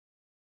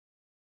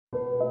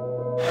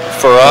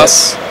For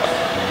us,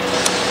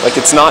 like,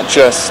 it's not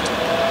just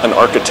an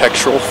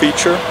architectural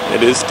feature,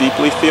 it is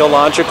deeply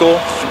theological.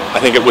 I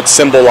think it would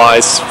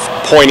symbolize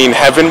pointing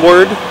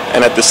heavenward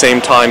and at the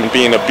same time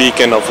being a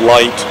beacon of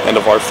light and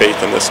of our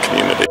faith in this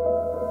community.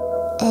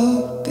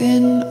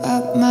 Open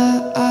up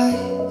my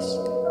eyes,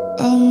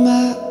 oh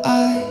my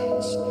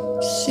eyes,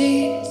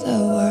 see the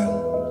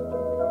world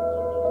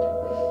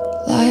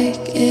like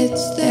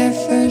it's their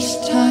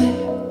first time.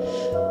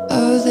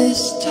 Oh,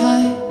 this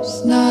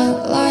time's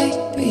not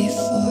like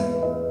before.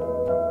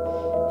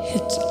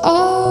 It's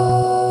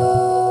all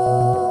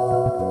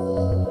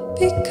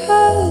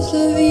because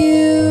of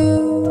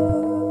you.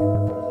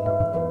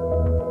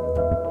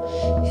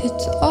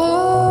 It's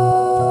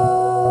all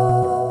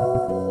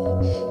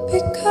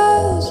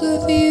because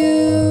of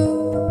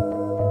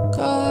you,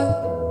 God.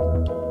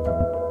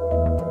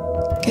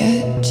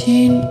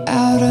 Getting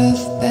out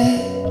of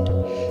bed,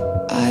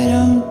 I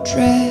don't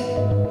dread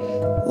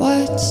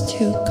what's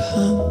to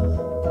come.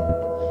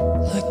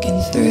 Looking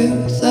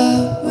through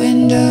the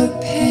window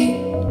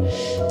pane,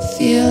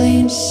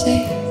 feeling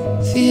safe,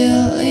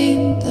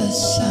 feeling the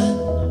sun.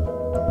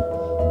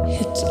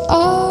 It's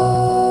all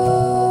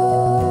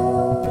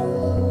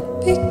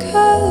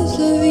because